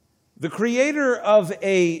The creator of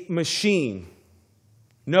a machine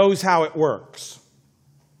knows how it works.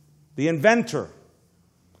 The inventor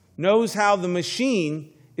knows how the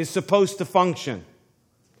machine is supposed to function.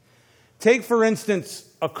 Take, for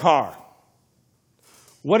instance, a car.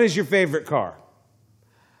 What is your favorite car?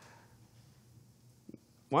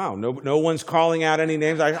 Wow, no one's calling out any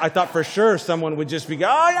names. I thought for sure someone would just be,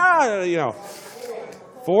 oh yeah,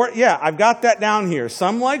 Ford. Yeah, I've got that down here.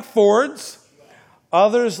 Some like Fords,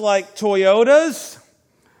 others like Toyotas,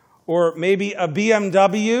 or maybe a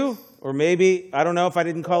BMW, or maybe, I don't know if I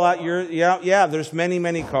didn't call out your, yeah, there's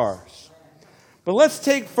many cars. But let's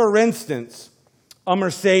take, for instance, a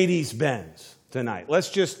Mercedes-Benz tonight. Let's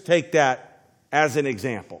just take that as an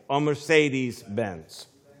example, a Mercedes-Benz.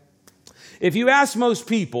 If you ask most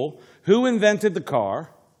people who invented the car,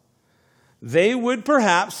 they would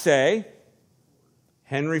perhaps say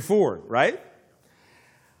Henry Ford, right?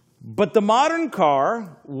 But the modern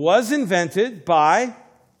car was invented by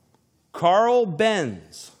Carl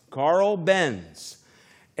Benz. Carl Benz.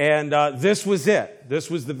 And this was it. This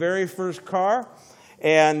was the very first car.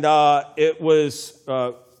 And it was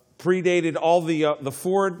predated all the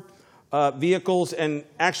Ford vehicles. And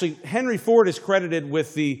actually, Henry Ford is credited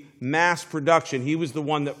with the mass production. He was the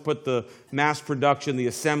one that put the mass production, the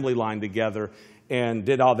assembly line together and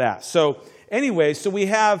did all that. So anyway, so we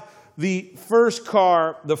have the first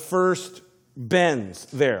car, the first Benz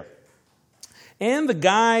there. And the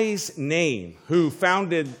guy's name who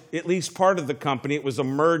founded at least part of the company, it was a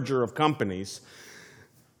merger of companies.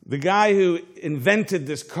 The guy who invented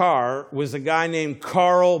this car was a guy named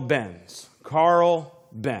Carl Benz. Carl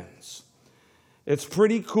Benz. It's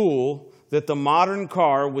pretty cool that the modern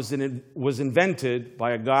car was invented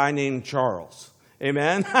by a guy named Charles.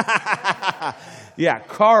 Amen? Yeah,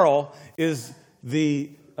 Carl is the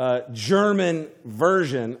German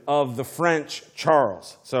version of the French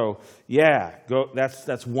Charles. So, yeah,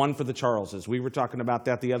 that's one for the Charleses. We were talking about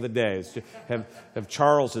that the other day. Have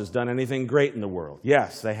Charleses done anything great in the world?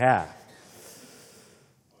 Yes, they have.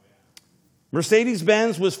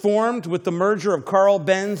 Mercedes-Benz was formed with the merger of Carl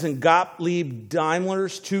Benz and Gottlieb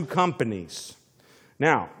Daimler's two companies.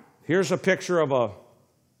 Now, here's a picture of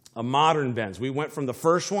a modern Benz. We went from the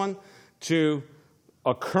first one to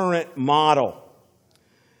a current model.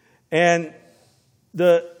 And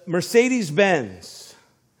the Mercedes-Benz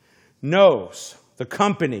knows, the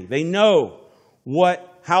company, they know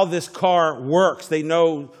how this car works. They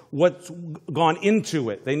know what's gone into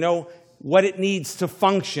it. They know what it needs to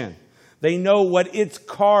function. They know what its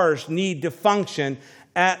cars need to function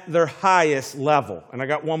at their highest level. And I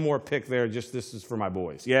got one more pick there, just this is for my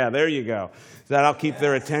boys. Yeah, there you go. That'll keep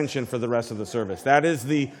their attention for the rest of the service. That is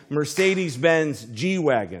the Mercedes-Benz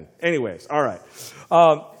G-Wagon. Anyways, all right.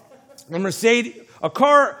 A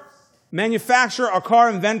car manufacturer, a car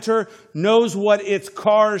inventor knows what its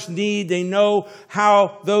cars need. They know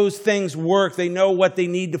how those things work. They know what they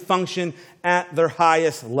need to function at their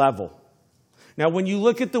highest level. Now, when you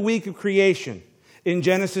look at the week of creation in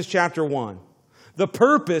Genesis chapter 1, the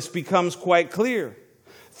purpose becomes quite clear.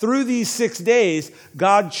 Through these 6 days,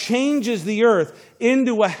 God changes the earth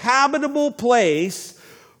into a habitable place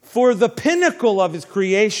for the pinnacle of his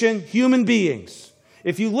creation, human beings.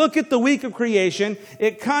 If you look at the week of creation,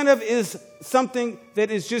 it kind of is something that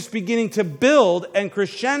is just beginning to build and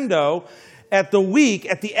crescendo at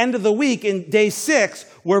the end of the week in day 6,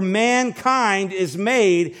 where mankind is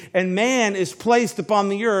made and man is placed upon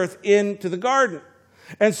the earth into the garden.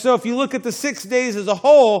 And so if you look at the 6 days as a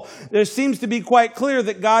whole, there seems to be quite clear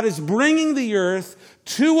that God is bringing the earth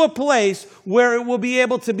to a place where it will be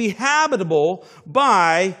able to be habitable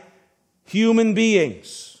by human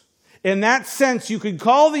beings. In that sense, you could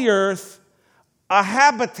call the earth a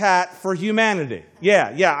habitat for humanity.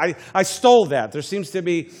 Yeah, I stole that. There seems to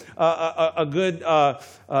be a good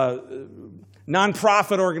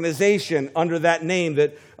nonprofit organization under that name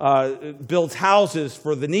that builds houses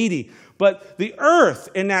for the needy. But the earth,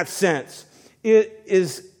 in that sense, it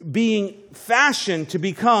is being fashioned to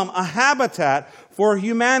become a habitat for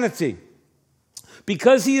humanity.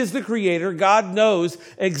 Because he is the creator, God knows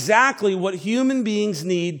exactly what human beings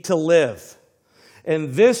need to live.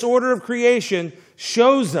 And this order of creation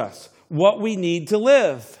shows us what we need to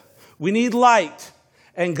live. We need light.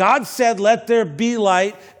 And God said, "Let there be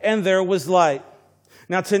light," and there was light.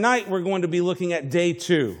 Now tonight we're going to be looking at day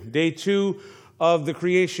 2. Day 2 of the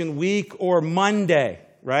creation week, or Monday,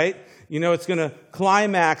 right? You know, it's going to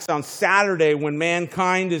climax on Saturday when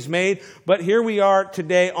mankind is made. But here we are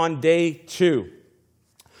today on day 2.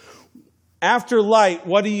 After light,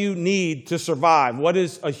 what do you need to survive? What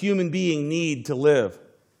does a human being need to live?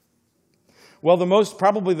 Well,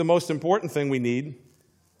 probably the most important thing we need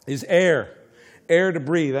is air. Air to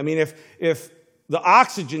breathe. I mean, if the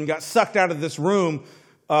oxygen got sucked out of this room,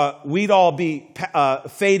 we'd all be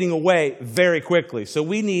fading away very quickly. So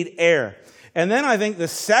we need air. And then I think the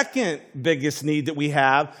second biggest need that we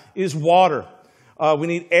have is water. We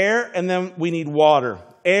need air and then we need water.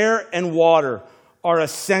 Air and water are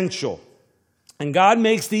essential. And God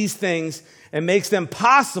makes these things and makes them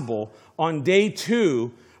possible on day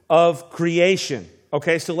 2 of creation.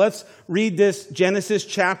 Okay, so let's read this, Genesis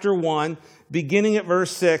chapter 1, beginning at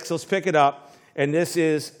verse 6. Let's pick it up, and this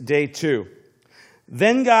is day 2.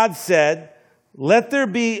 Then God said, "Let there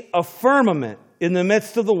be a firmament in the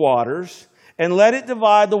midst of the waters, and let it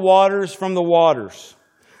divide the waters from the waters."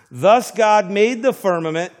 Thus God made the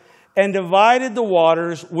firmament and divided the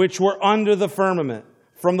waters which were under the firmament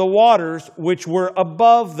from the waters which were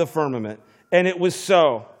above the firmament. And it was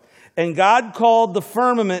so. And God called the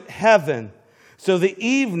firmament heaven. So the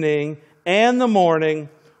evening and the morning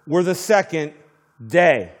were the second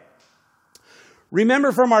day.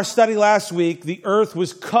 Remember from our study last week, the earth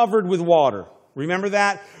was covered with water. Remember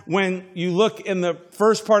that? When you look in the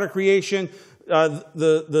first part of creation,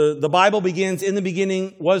 the Bible begins, in the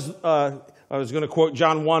beginning was, I was going to quote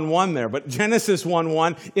John 1:1 there, but Genesis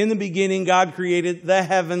 1:1, in the beginning God created the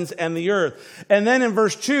heavens and the earth. And then in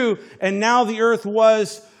verse 2, and now the earth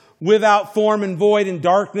was without form and void, and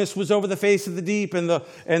darkness was over the face of the deep, and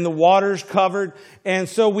the waters covered. And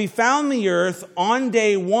so we found the earth on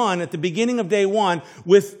day 1, at the beginning of day 1,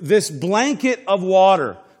 with this blanket of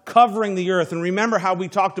water covering the earth. And remember how we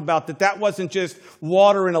talked about that wasn't just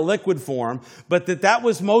water in a liquid form, but that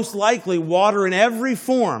was most likely water in every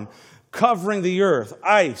form covering the earth.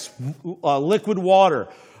 Ice, liquid water,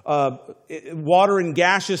 water in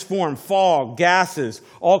gaseous form, fog, gases,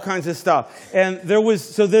 all kinds of stuff. And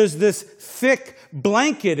there's this thick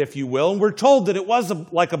blanket, if you will, and we're told that it was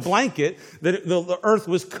like a blanket, that the earth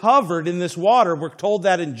was covered in this water. We're told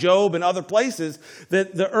that in Job and other places,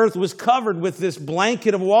 that the earth was covered with this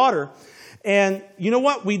blanket of water. And you know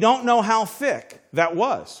what? We don't know how thick that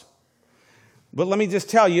was. But let me just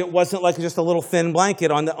tell you, it wasn't like just a little thin blanket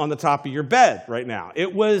on the top of your bed right now.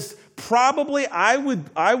 It was probably, I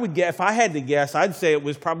would guess, if I had to guess, I'd say it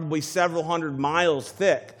was probably several hundred miles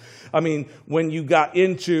thick. I mean, when you got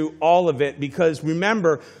into all of it, because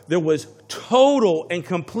remember, there was total and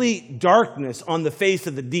complete darkness on the face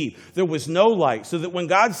of the deep. There was no light. So that when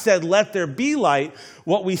God said, "Let there be light,"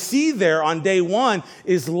 what we see there on day 1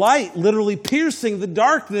 is light literally piercing the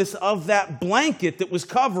darkness of that blanket that was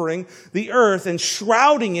covering the earth and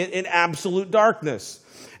shrouding it in absolute darkness.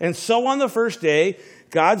 And so on the first day,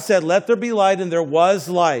 God said, "Let there be light," and there was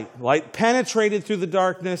light. Light penetrated through the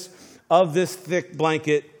darkness of this thick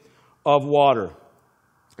blanket of water.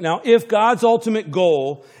 Now, if God's ultimate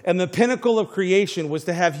goal and the pinnacle of creation was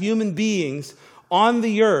to have human beings on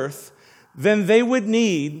the earth, then they would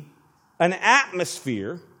need an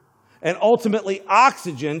atmosphere and ultimately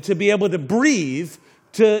oxygen to be able to breathe,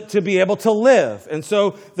 to be able to live. And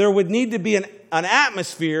so there would need to be an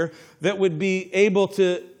atmosphere that would be able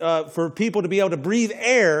to, for people to be able to breathe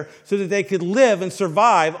air so that they could live and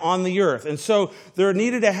survive on the earth. And so there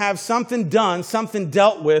needed to have something done, something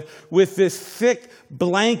dealt with this thick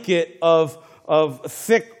blanket of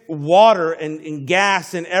thick water and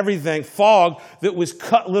gas and everything, fog that was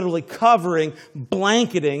literally covering,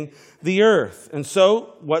 blanketing the earth. And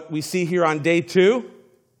so what we see here on day 2,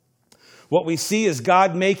 what we see is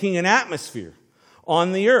God making an atmosphere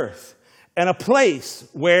on the earth and a place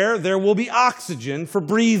where there will be oxygen for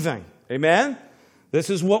breathing. Amen? This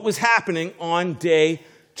is what was happening on day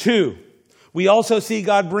 2. We also see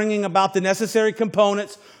God bringing about the necessary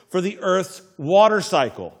components for the earth's water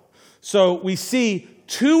cycle. So we see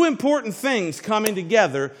 2 important things coming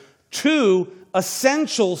together, 2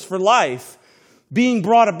 essentials for life being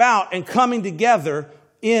brought about and coming together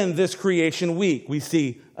in this creation week. We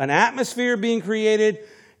see an atmosphere being created,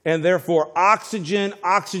 and therefore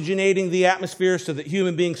oxygenating the atmosphere so that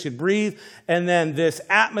human beings could breathe, and then this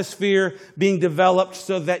atmosphere being developed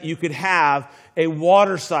so that you could have a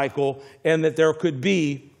water cycle and that there could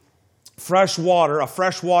be fresh water, a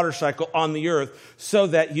fresh water cycle on the earth so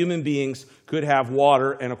that human beings could have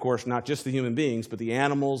water, and of course not just the human beings, but the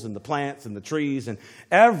animals and the plants and the trees and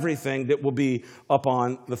everything that will be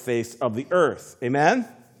upon the face of the earth. Amen?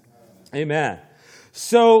 Amen.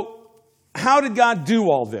 So, how did God do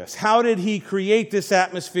all this? How did he create this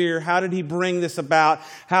atmosphere? How did he bring this about?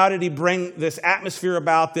 How did he bring this atmosphere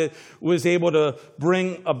about that was able to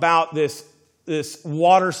bring about this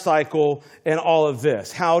water cycle and all of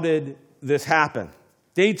this? How did this happen?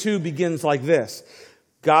 Day 2 begins like this.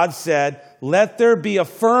 God said, "Let there be a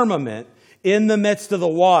firmament in the midst of the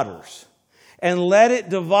waters, and let it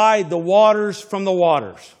divide the waters from the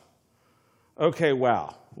waters. Okay,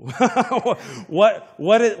 wow. What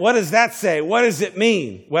does that say? What does it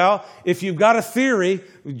mean? Well, if you've got a theory,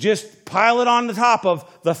 just pile it on the top of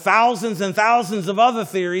the thousands and thousands of other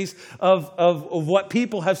theories of what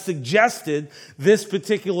people have suggested this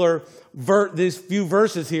particular these few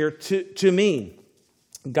verses here to mean.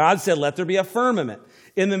 God said, let there be a firmament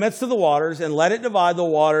in the midst of the waters, and let it divide the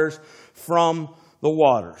waters from the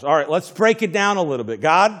waters. All right, let's break it down a little bit.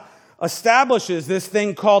 God establishes this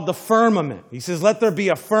thing called the firmament. He says, let there be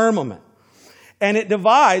a firmament. And it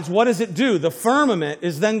divides. What does it do? The firmament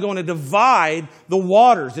is then going to divide the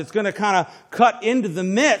waters. It's going to kind of cut into the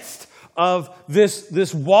midst of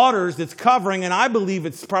this waters that's covering, and I believe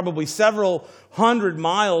it's probably several hundred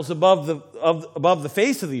miles above the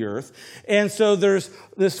face of the earth. And so there's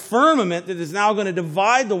this firmament that is now going to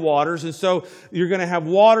divide the waters. And so you're going to have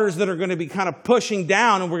waters that are going to be kind of pushing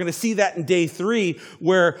down. And we're going to see that in day 3,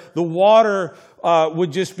 where the water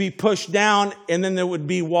would just be pushed down, and then there would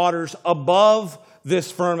be waters above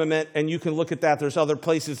this firmament. And you can look at that. There's other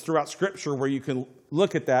places throughout Scripture where you can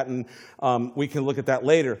look at that, and we can look at that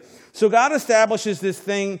later. So God establishes this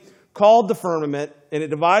thing called the firmament, and it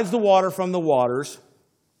divides the water from the waters.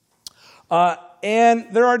 And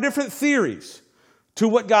there are different theories to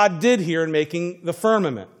what God did here in making the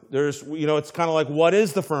firmament. There's, it's kind of like, what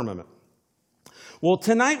is the firmament? Well,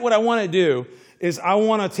 tonight what I want to do is I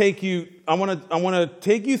want to take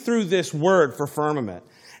you through this word for firmament.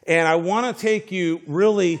 And I want to take you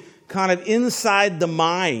really kind of inside the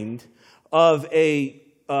mind of an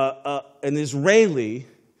Israeli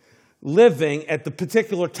living at the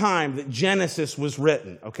particular time that Genesis was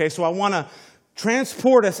written. Okay, so I want to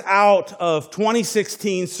transport us out of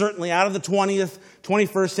 2016, certainly out of the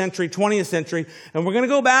 21st century, 20th century, and we're going to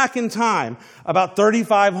go back in time about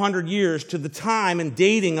 3,500 years to the time and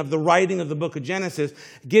dating of the writing of the book of Genesis,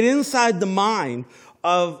 get inside the mind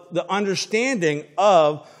of the understanding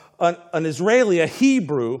of an Israeli, a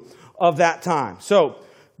Hebrew of that time. So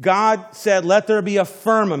God said, let there be a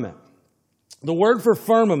firmament. The word for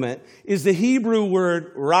firmament is the Hebrew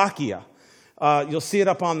word rakia. You'll see it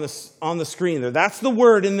up on the screen there. That's the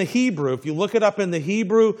word in the Hebrew. If you look it up in the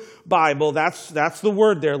Hebrew Bible, that's the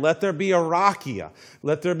word there. Let there be a rakia.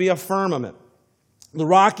 Let there be a firmament. The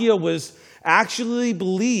rakia was actually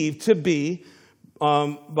believed to be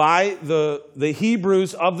by the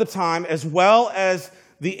Hebrews of the time, as well as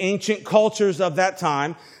the ancient cultures of that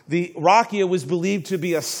time. The rakia was believed to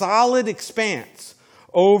be a solid expanse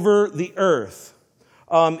over the earth.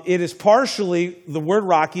 The word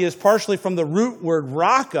rakia is partially from the root word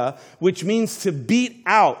raka, which means to beat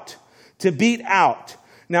out. To beat out.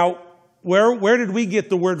 Now, where did we get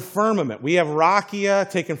the word firmament? We have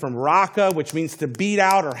rakia, taken from raka, which means to beat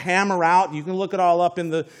out or hammer out. You can look it all up in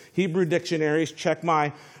the Hebrew dictionaries. Check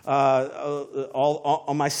my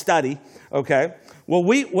on my study. Okay. Well,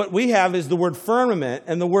 what we have is the word firmament,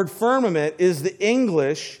 and the word firmament is the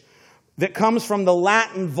English that comes from the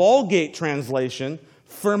Latin Vulgate translation,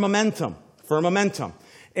 firmamentum. Firmamentum.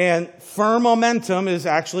 And firmamentum is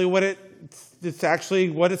actually what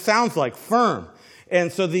it sounds like, firm.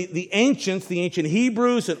 And so the ancient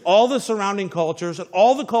Hebrews and all the surrounding cultures and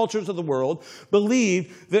all the cultures of the world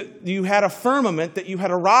believed that you had a firmament, that you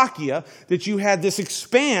had a rakia, that you had this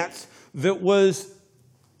expanse that was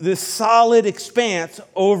this solid expanse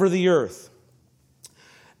over the earth.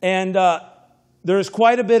 And there's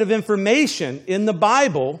quite a bit of information in the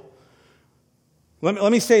Bible.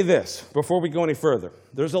 Let me say this before we go any further.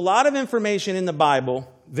 There's a lot of information in the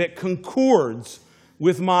Bible that concords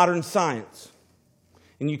with modern science.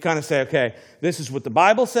 And you kind of say, okay, this is what the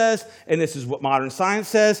Bible says, and this is what modern science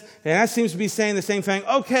says, and that seems to be saying the same thing.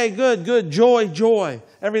 Okay, good, joy.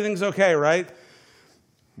 Everything's okay, right?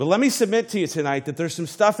 But let me submit to you tonight that there's some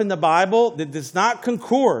stuff in the Bible that does not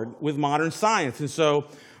concord with modern science. And so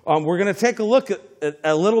we're going to take a look at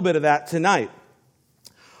a little bit of that tonight.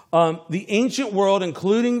 The ancient world,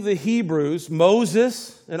 including the Hebrews,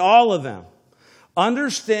 Moses, and all of them,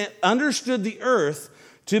 understood the earth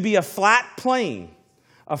to be a flat plane,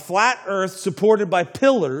 a flat earth supported by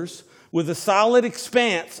pillars with a solid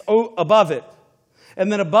expanse above it. And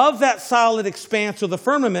then above that solid expanse of the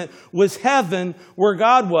firmament was heaven where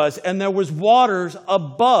God was, and there was waters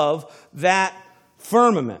above that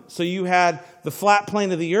firmament. So you had the flat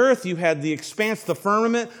plane of the earth, you had the expanse of the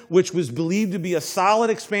firmament, which was believed to be a solid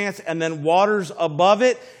expanse, and then waters above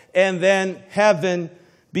it, and then heaven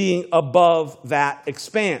being above that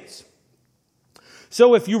expanse.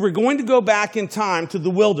 So if you were going to go back in time to the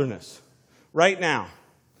wilderness right now,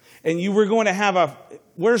 and you were going to have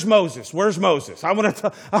where's Moses? Where's Moses? I want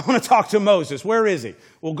to talk to Moses. Where is he?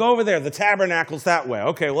 We'll go over there. The tabernacle's that way.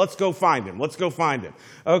 Okay, well, let's go find him. Let's go find him.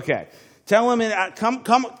 Okay. Tell him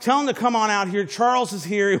to come on out here. Charles is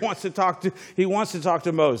here. He wants to talk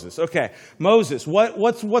to Moses. Okay. Moses,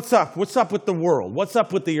 what's up? What's up with the world? What's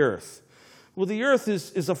up with the earth? Well, the earth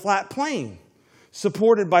is a flat plain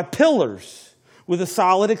supported by pillars with a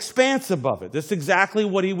solid expanse above it. That's exactly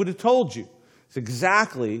what he would have told you. It's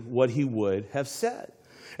exactly what he would have said.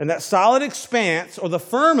 And that solid expanse, or the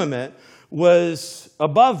firmament, was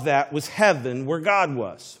above that was heaven, where God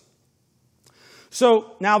was.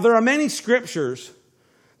 So now there are many scriptures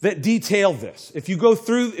that detail this. If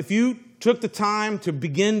you took the time to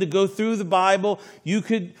begin to go through the Bible, you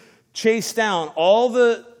could chase down all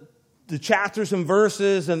the chapters and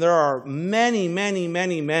verses, and there are many, many,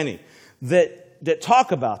 many, many that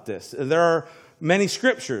talk about this. There are many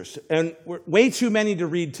scriptures, and way too many to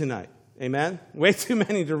read tonight. Amen? Way too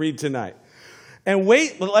many to read tonight. And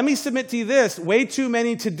let me submit to you this, way too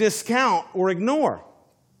many to discount or ignore.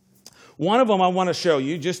 One of them I want to show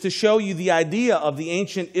you, just to show you the idea of the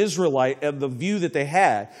ancient Israelite, of the view that they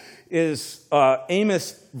had, is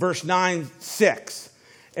Amos verse 9:6.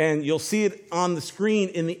 And you'll see it on the screen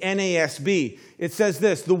in the NASB. It says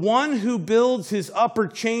this: the one who builds his upper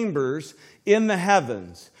chambers in the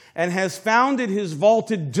heavens and has founded his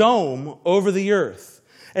vaulted dome over the earth.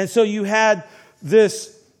 And so you had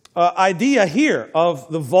this idea here of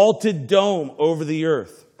the vaulted dome over the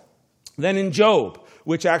earth. Then in Job,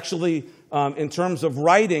 which actually, in terms of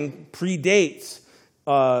writing, predates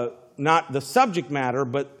not the subject matter,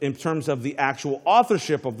 but in terms of the actual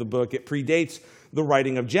authorship of the book, it predates the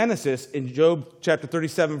writing of Genesis. In Job chapter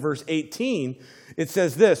 37, verse 18, it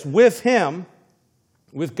says this: with him,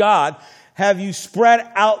 with God, have you spread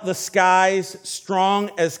out the skies strong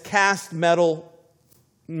as cast metal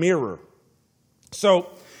mirror. So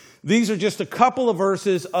these are just a couple of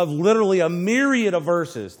verses of literally a myriad of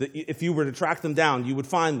verses that if you were to track them down, you would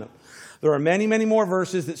find them. There are many, many more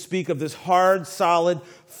verses that speak of this hard, solid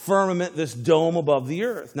firmament, this dome above the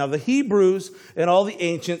earth. Now, the Hebrews and all the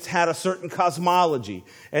ancients had a certain cosmology,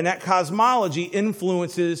 and that cosmology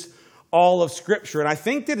influences all of Scripture. And I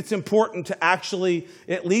think that it's important to actually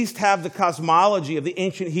at least have the cosmology of the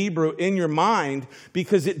ancient Hebrew in your mind,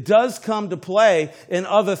 because it does come to play in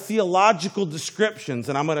other theological descriptions.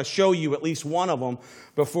 And I'm going to show you at least one of them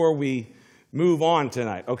before we move on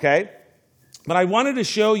tonight, okay? But I wanted to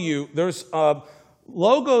show you, there's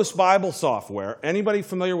Logos Bible software. Anybody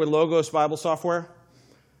familiar with Logos Bible software?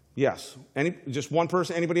 Yes. Just one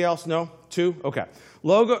person? Anybody else? No? Two? Okay.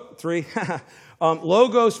 Three.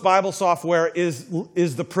 Logos Bible software is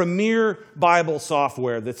the premier Bible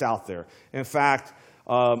software that's out there. In fact,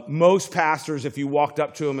 most pastors, if you walked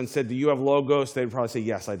up to them and said, "Do you have Logos?" they'd probably say,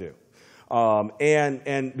 "Yes, I do."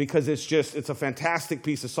 And because it's a fantastic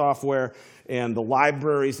piece of software, and the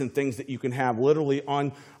libraries and things that you can have literally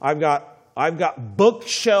on. I've got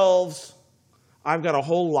bookshelves. I've got a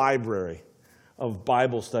whole library of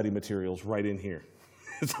Bible study materials right in here.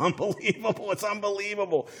 It's unbelievable. It's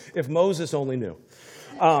unbelievable. If Moses only knew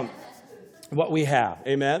what we have.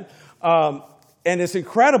 Amen. And it's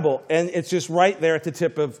incredible. And it's just right there at the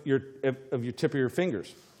tip of your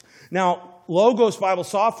fingers. Now, Logos Bible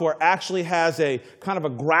software actually has a kind of a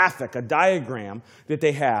graphic, a diagram that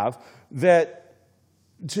they have that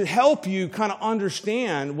to help you kind of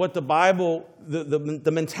understand what the Bible,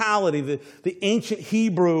 the mentality, the ancient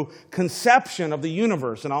Hebrew conception of the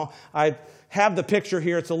universe. And I have the picture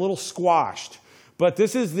here. It's a little squashed. But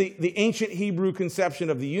this is the ancient Hebrew conception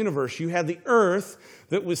of the universe. You had the earth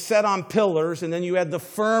that was set on pillars, and then you had the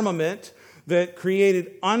firmament that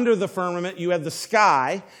created under the firmament. You had the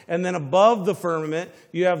sky, and then above the firmament,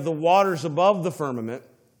 you have the waters above the firmament,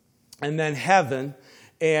 and then heaven,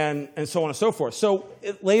 and so on and so forth. So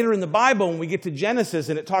later in the Bible, when we get to Genesis,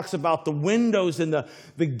 and it talks about the windows and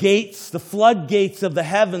the gates, the floodgates of the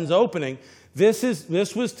heavens opening, this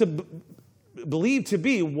was believed to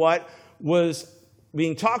be what was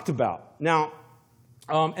being talked about. Now,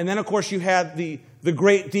 and then of course you had the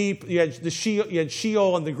great deep, you had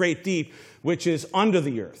Sheol and the great deep, which is under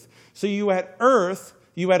the earth. So you had earth,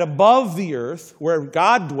 you had above the earth where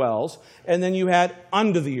God dwells, and then you had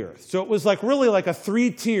under the earth. So it was really like a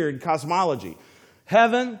three-tiered cosmology.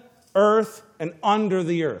 Heaven, earth, and under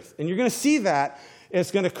the earth. And you're going to see that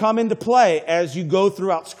it's going to come into play as you go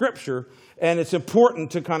throughout Scripture, and it's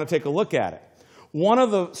important to kind of take a look at it. One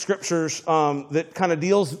of the scriptures that kind of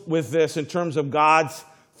deals with this in terms of God's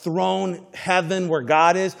throne, heaven, where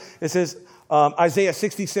God is, it says, Isaiah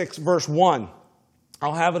 66, verse 1.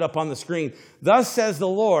 I'll have it up on the screen. Thus says the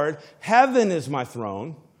Lord, heaven is my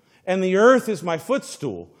throne, and the earth is my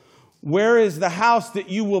footstool. Where is the house that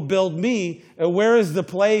you will build me, and where is the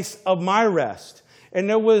place of my rest? And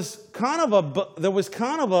there was kind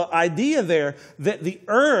of an idea there that the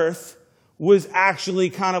earth was actually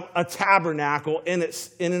kind of a tabernacle in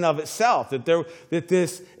and of itself. That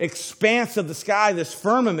this expanse of the sky, this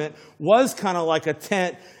firmament, was kind of like a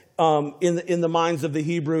tent in the minds of the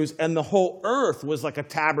Hebrews, and the whole earth was like a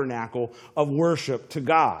tabernacle of worship to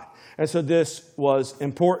God. And so this was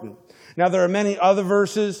important. Now there are many other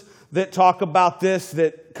verses that talk about this,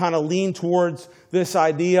 that kind of lean towards this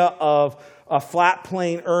idea of a flat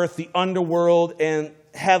plain earth, the underworld, and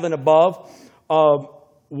heaven above.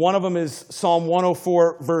 One of them is Psalm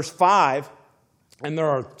 104, verse 5, and there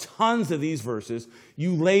are tons of these verses.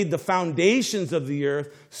 You laid the foundations of the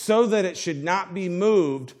earth so that it should not be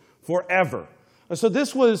moved forever. And so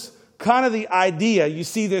this was kind of the idea. You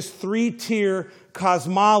see this three-tier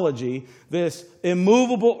cosmology, this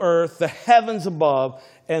immovable earth, the heavens above,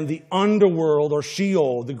 and the underworld, or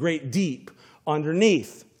Sheol, the great deep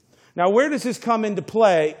underneath. Now, where does this come into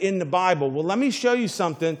play in the Bible? Well, let me show you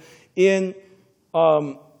something in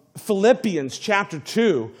Philippians chapter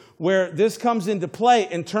 2, where this comes into play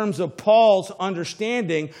in terms of Paul's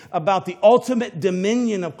understanding about the ultimate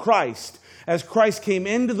dominion of Christ. As Christ came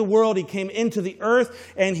into the world, he came into the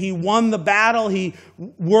earth, and he won the battle. He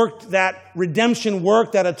worked that redemption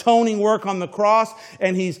work, that atoning work on the cross,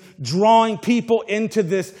 and he's drawing people into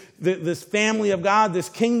this family of God, this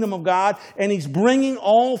kingdom of God, and he's bringing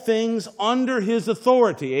all things under his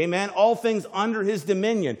authority. Amen? All things under his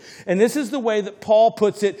dominion. And this is the way that Paul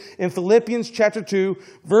puts it in Philippians chapter 2,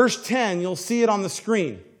 verse 10. You'll see it on the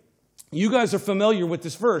screen. You guys are familiar with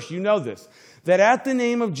this verse. You know this. That at the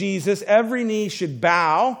name of Jesus, every knee should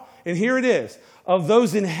bow, and here it is, of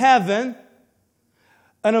those in heaven,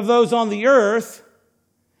 and of those on the earth,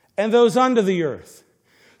 and those under the earth.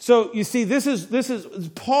 So you see, this is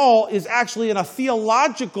Paul is actually in a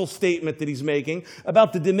theological statement that he's making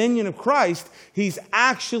about the dominion of Christ. He's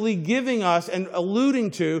actually giving us and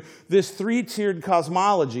alluding to this three-tiered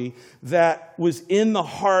cosmology that was in the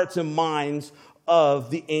hearts and minds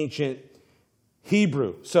of the ancient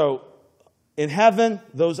Hebrew. So in heaven,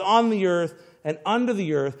 those on the earth, and under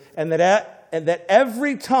the earth, and that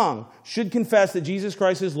every tongue should confess that Jesus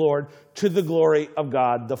Christ is Lord, to the glory of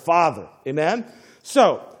God the Father. Amen?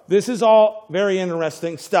 So, this is all very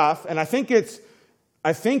interesting stuff, and I think it's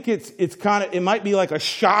kind of, it might be like a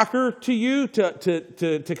shocker to you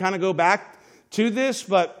to kind of go back to this,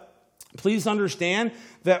 but please understand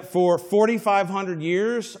that for 4,500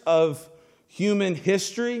 years of human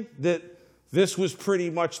history, that this was pretty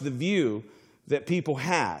much the view that people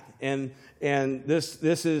had. And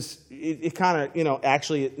this is, it kind of,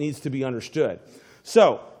 actually it needs to be understood.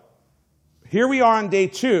 So, here we are on day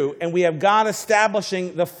 2, and we have God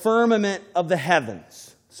establishing the firmament of the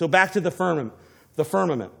heavens. So back to the firmament, the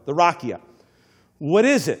rakia. What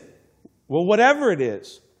is it? Well, whatever it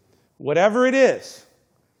is,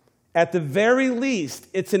 at the very least,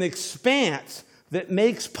 it's an expanse that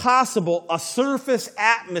makes possible a surface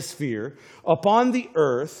atmosphere upon the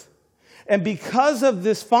earth. And because of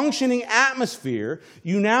this functioning atmosphere,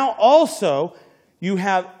 you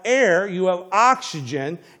have air, you have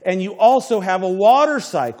oxygen, and you also have a water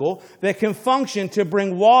cycle that can function to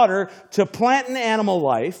bring water to plant and animal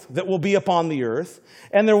life that will be upon the earth.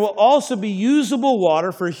 And there will also be usable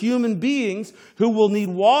water for human beings who will need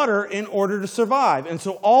water in order to survive. And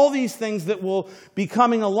so all these things that will be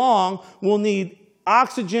coming along will need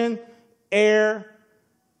oxygen, air,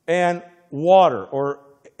 and water, or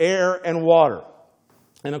air and water.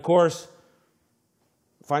 And of course,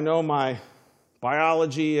 if I know my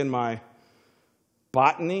biology and my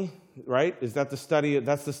botany, right? That's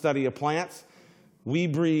the study of plants. We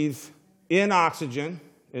breathe in oxygen,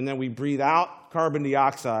 and then we breathe out carbon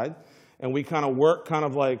dioxide, and we kind of work kind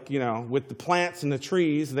of like, with the plants and the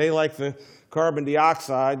trees. They like the carbon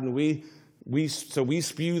dioxide, and we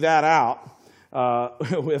spew that out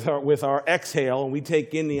with our exhale, and we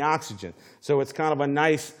take in the oxygen. So it's kind of a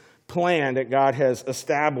nice plan that God has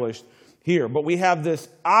established here. But we have this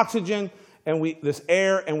oxygen, and this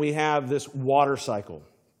air, and we have this water cycle.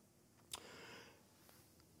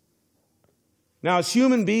 Now, as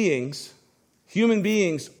human beings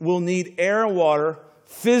will need air and water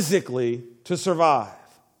physically to survive.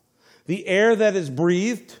 The air that is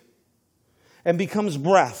breathed and becomes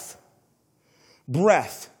breath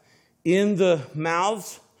in the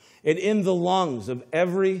mouths and in the lungs of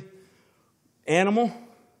every animal,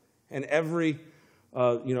 and every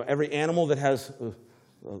animal that has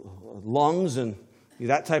lungs and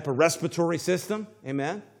that type of respiratory system.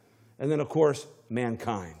 Amen? And then, of course,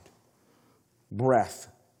 mankind. Breath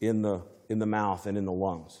in the mouth and in the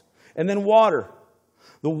lungs. And then water.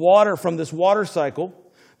 The water from this water cycle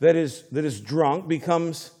that is drunk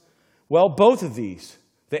becomes, well, both of these,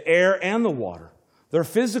 the air and the water. They're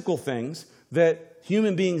physical things that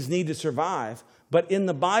human beings need to survive, but in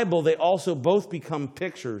the Bible, they also both become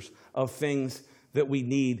pictures of things that we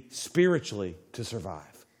need spiritually to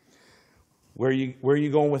survive. Where are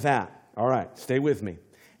you going with that? All right, stay with me.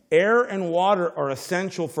 Air and water are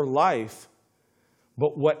essential for life,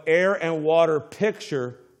 but what air and water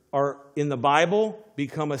picture are in the Bible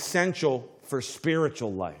become essential for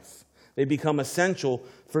spiritual life. They become essential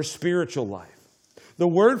for spiritual life. The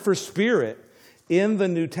word for spirit in the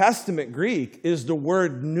New Testament Greek is the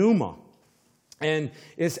word pneuma. And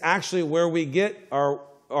it's actually where we get our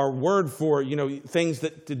word for, things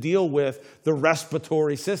to deal with the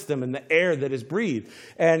respiratory system and the air that is breathed.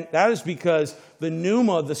 And that is because the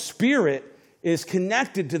pneuma, the spirit, is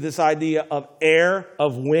connected to this idea of air,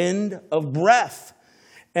 of wind, of breath.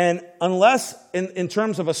 And unless, in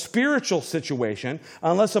terms of a spiritual situation,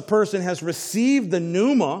 unless a person has received the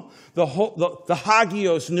pneuma, the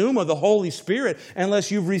hagios pneuma, the Holy Spirit, unless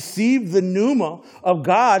you've received the pneuma of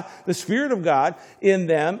God, the Spirit of God in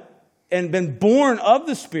them, and been born of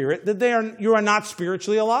the Spirit, that you are not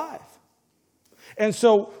spiritually alive. And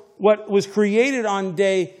so what was created on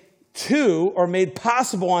day 2, or made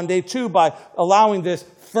possible on day 2 by allowing this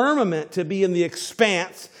firmament to be in the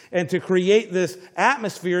expanse and to create this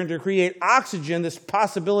atmosphere and to create oxygen, this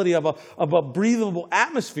possibility of a breathable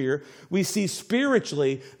atmosphere, we see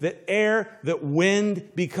spiritually that air, that wind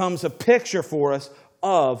becomes a picture for us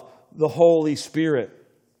of the Holy Spirit.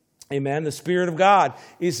 Amen. The Spirit of God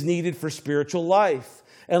is needed for spiritual life.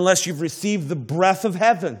 Unless you've received the breath of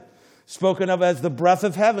heaven, spoken of as the breath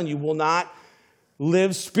of heaven, you will not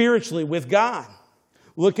live spiritually with God.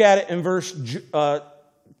 Look at it in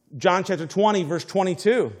John chapter 20, verse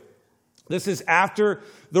 22. This is after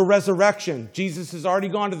the resurrection. Jesus has already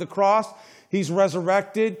gone to the cross. He's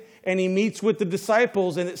resurrected, and he meets with the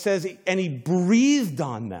disciples, and it says, and he breathed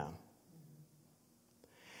on them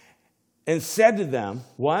and said to them,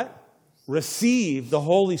 what? Receive the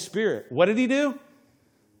Holy Spirit. What did he do?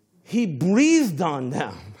 He breathed on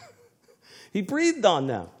them. He breathed on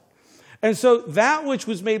them. And so that which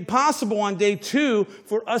was made possible on day 2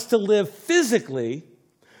 for us to live physically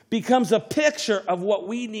becomes a picture of what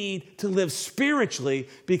we need to live spiritually,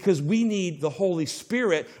 because we need the Holy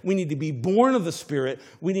Spirit. We need to be born of the Spirit.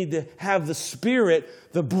 We need to have the Spirit,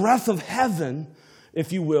 the breath of heaven,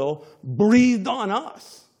 if you will, breathed on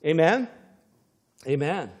us. Amen?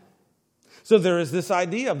 Amen. So there is this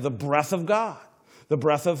idea of the breath of God. The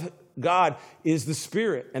breath of God is the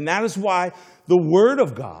Spirit. And that is why the Word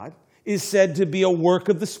of God is said to be a work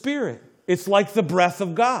of the Spirit. It's like the breath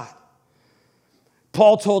of God.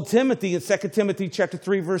 Paul told Timothy in 2 Timothy chapter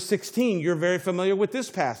 3, verse 16, you're very familiar with this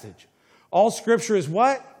passage. All Scripture is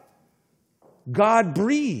what? God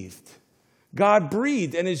breathed. God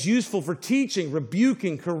breathed, and is useful for teaching,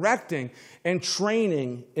 rebuking, correcting, and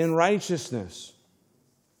training in righteousness.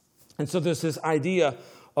 And so there's this idea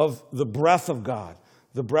of the breath of God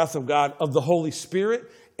of the Holy Spirit,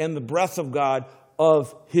 and the breath of God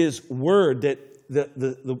of His Word, that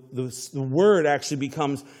the Word actually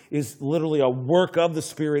is literally a work of the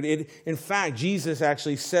Spirit. In fact, Jesus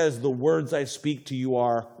actually says, the words I speak to you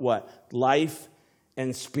are what? Life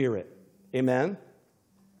and spirit. Amen?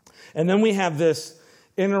 And then we have this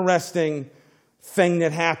interesting thing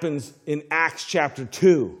that happens in Acts chapter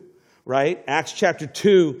 2, right? Acts chapter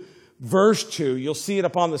 2, verse 2. You'll see it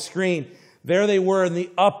up on the screen. There they were in the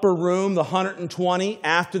upper room, the 120,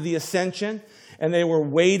 after the ascension. And they were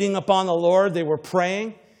waiting upon the Lord. They were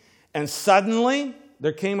praying. And suddenly,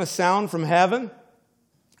 there came a sound from heaven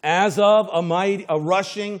as of a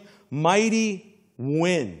rushing, mighty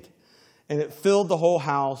wind. And it filled the whole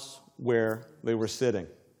house where they were sitting.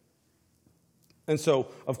 And so,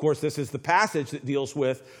 of course, this is the passage that deals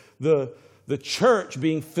with the church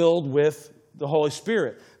being filled with the Holy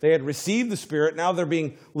Spirit. They had received the Spirit. Now they're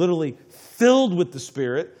being literally filled with the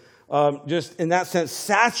Spirit. Just in that sense,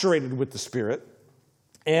 saturated with the Spirit.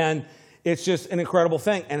 And it's just an incredible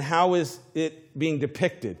thing. And how is it being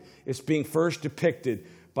depicted? It's being first depicted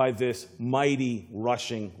by this mighty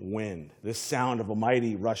rushing wind, this sound of a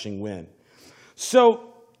mighty rushing wind.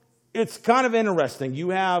 So it's kind of interesting. You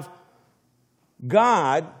have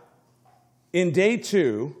God in day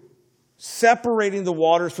 2 separating the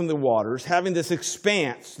waters from the waters, having this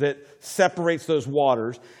expanse that separates those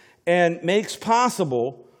waters and makes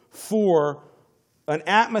possible for an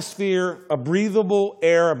atmosphere, a breathable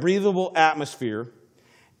air, a breathable atmosphere,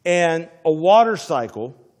 and a water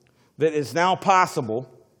cycle that is now possible.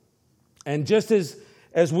 And just as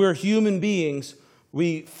as we're human beings,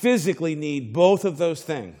 we physically need both of those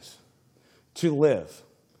things to live.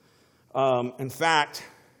 In fact,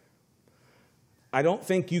 I don't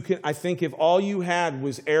think you can. I think if all you had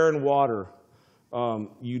was air and water,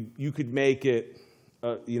 you could make it.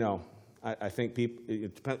 I think people.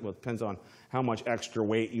 It depends on how much extra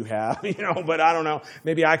weight you have. But I don't know.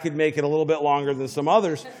 Maybe I could make it a little bit longer than some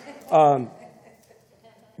others.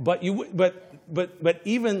 But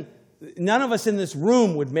even none of us in this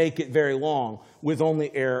room would make it very long with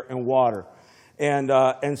only air and water.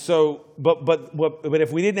 And so, but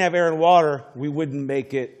if we didn't have air and water, we wouldn't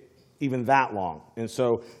make it even that long. And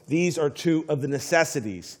so these are two of the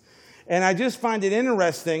necessities. And I just find it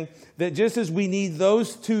interesting that just as we need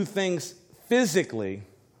those two things physically,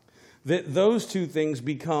 that those two things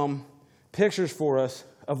become pictures for us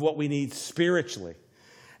of what we need spiritually.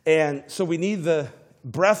 And so we need the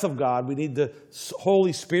breath of God. We need the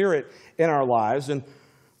Holy Spirit in our lives. And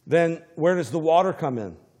then where does the water come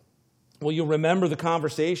in? Well, you'll remember the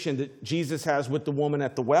conversation that Jesus has with the woman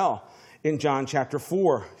at the well in John chapter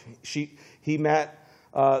 4. He met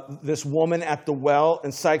this woman at the well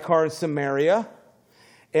in Sychar in Samaria.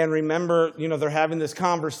 And remember, they're having this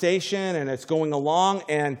conversation and it's going along.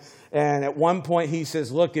 And at one point he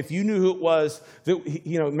says, look, if you knew who it was,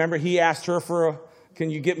 remember he asked her can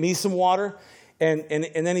you get me some water? And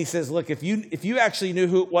then he says, look, if you actually knew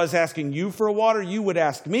who it was asking you for a water, you would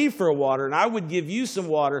ask me for a water, and I would give you some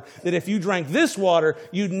water, that if you drank this water,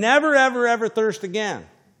 you'd never, ever, ever thirst again.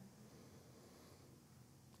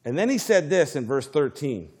 And then he said this in verse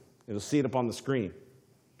 13. You'll see it up on the screen.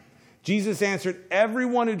 Jesus answered,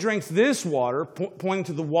 everyone who drinks this water, pointing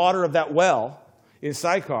to the water of that well in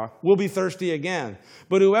Sychar, will be thirsty again.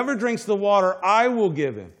 But whoever drinks the water I will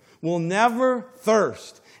give him will never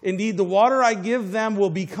thirst. Indeed, the water I give them will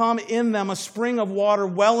become in them a spring of water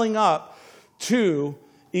welling up to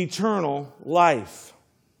eternal life.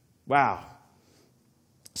 Wow.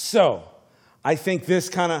 So, I think this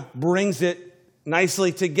kind of brings it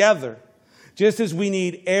nicely together. Just as we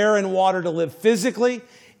need air and water to live physically,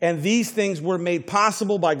 and these things were made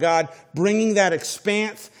possible by God bringing that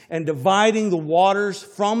expanse and dividing the waters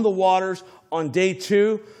from the waters on day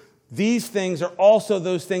 2, these things are also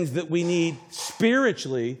those things that we need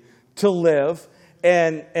spiritually to live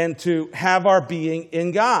and to have our being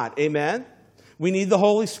in God. Amen? We need the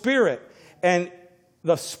Holy Spirit. And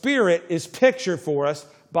the Spirit is pictured for us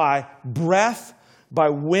by breath, by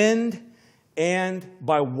wind, and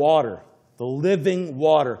by water, the living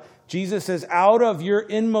water. Jesus says, out of your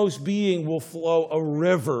inmost being will flow a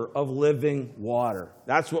river of living water.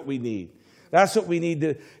 That's what we need. That's what we need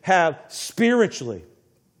to have spiritually.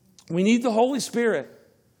 We need the Holy Spirit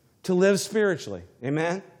to live spiritually.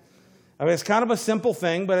 Amen? I mean, it's kind of a simple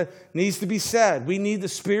thing, but it needs to be said. We need the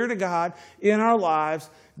Spirit of God in our lives,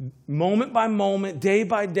 moment by moment, day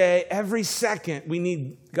by day, every second. We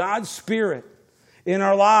need God's Spirit in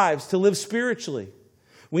our lives to live spiritually.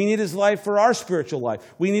 We need His life for our spiritual life.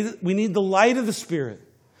 We need the light of the Spirit.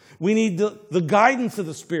 We need the guidance of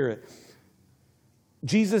the Spirit.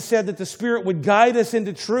 Jesus said that the Spirit would guide us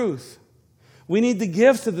into truth. We need the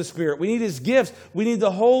gifts of the Spirit. We need His gifts. We need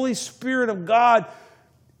the Holy Spirit of God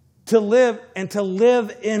to live and to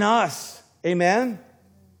live in us. Amen?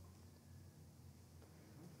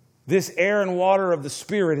 This air and water of the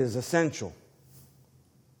Spirit is essential.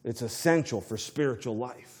 It's essential for spiritual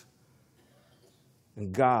life.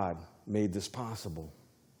 And God made this possible.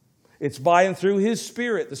 It's by and through His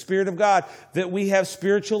Spirit, the Spirit of God, that we have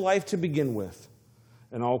spiritual life to begin with.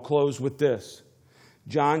 And I'll close with this.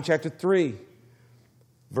 John chapter 3,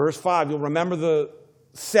 verse 5. You'll remember the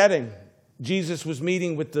setting. Jesus was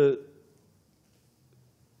meeting with the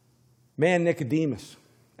man Nicodemus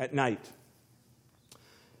at night.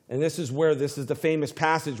 And this is the famous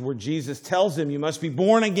passage where Jesus tells him, you must be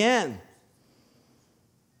born again.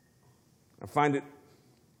 I find it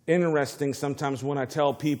interesting sometimes when I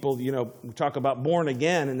tell people, we talk about born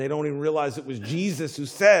again, and they don't even realize it was Jesus who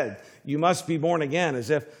said, you must be born again, as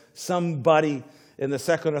if somebody in the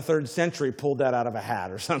 2nd or 3rd century pulled that out of a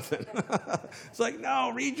hat or something. It's like,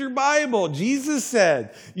 no, read your Bible. Jesus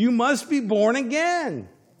said, you must be born again.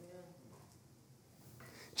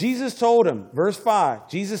 Jesus told him, verse 5,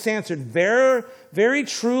 Jesus answered, very, very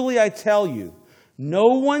truly I tell you,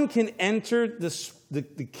 no one can enter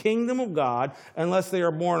the kingdom of God unless they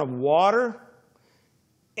are born of water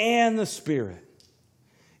and the Spirit.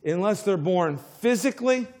 Unless they're born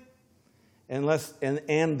physically,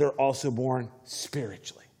 and they're also born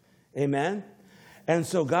spiritually. Amen? And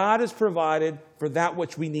so God has provided for that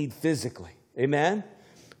which we need physically. Amen?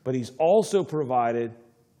 But He's also provided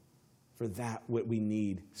for that what we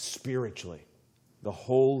need spiritually. the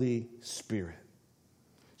Holy Spirit.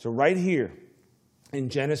 So right here in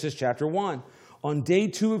Genesis chapter 1, on day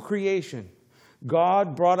 2 of creation,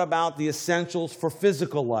 God brought about the essentials for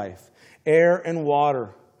physical life, air and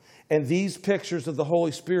water. And these pictures of the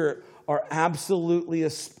Holy Spirit are absolutely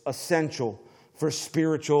essential for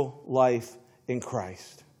spiritual life in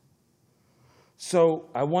Christ. So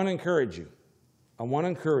I want to encourage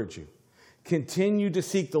you. Continue to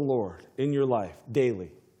seek the Lord in your life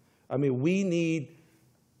daily. I mean, we need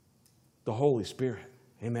the Holy Spirit.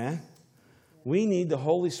 Amen? We need the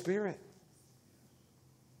Holy Spirit.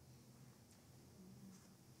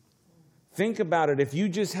 Think about it. If you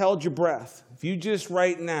just held your breath, if you just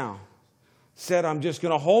right now said, I'm just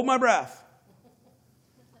going to hold my breath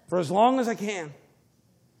for as long as I can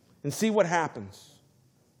and see what happens.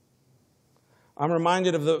 I'm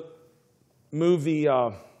reminded of the movie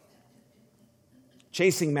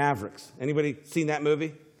Chasing Mavericks. Anybody seen that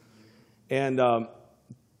movie? And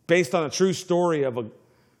based on a true story of a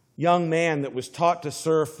young man that was taught to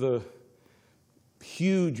surf the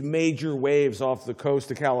huge major waves off the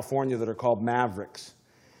coast of California that are called Mavericks.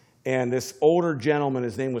 And this older gentleman,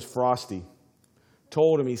 his name was Frosty,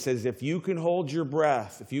 told him, he says, if you can hold your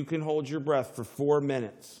breath for 4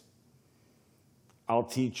 minutes, I'll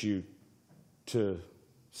teach you to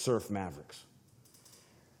surf Mavericks.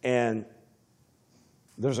 And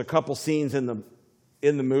there's a couple scenes in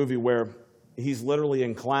the movie where he's literally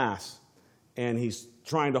in class and he's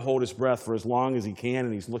trying to hold his breath for as long as he can,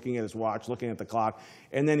 and he's looking at his watch, looking at the clock,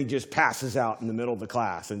 and then he just passes out in the middle of the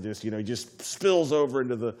class and just, he just spills over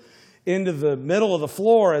into the middle of the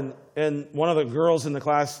floor, and one of the girls in the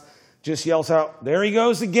class just yells out, there he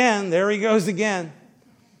goes again, there he goes again.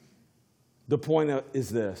 The point is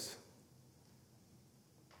this: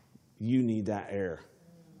 you need that air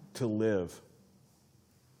to live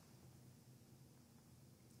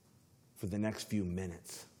for the next few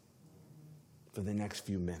minutes.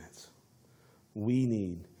 We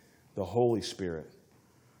need the Holy Spirit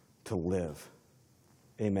to live.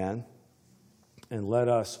 Amen? And let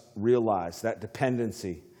us realize that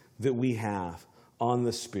dependency that we have on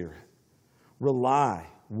the Spirit. Rely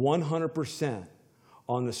 100%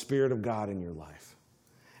 on the Spirit of God in your life.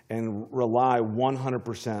 And rely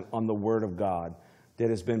 100% on the Word of God that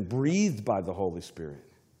has been breathed by the Holy Spirit.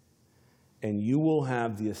 And you will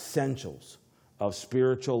have the essentials of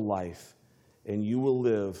spiritual life. And you will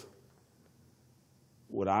live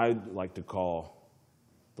what I like to call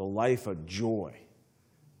the life of joy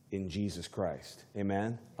in Jesus Christ.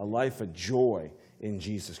 Amen? A life of joy in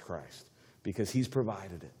Jesus Christ. Because He's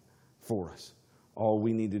provided it for us. All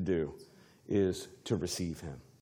we need to do is to receive Him.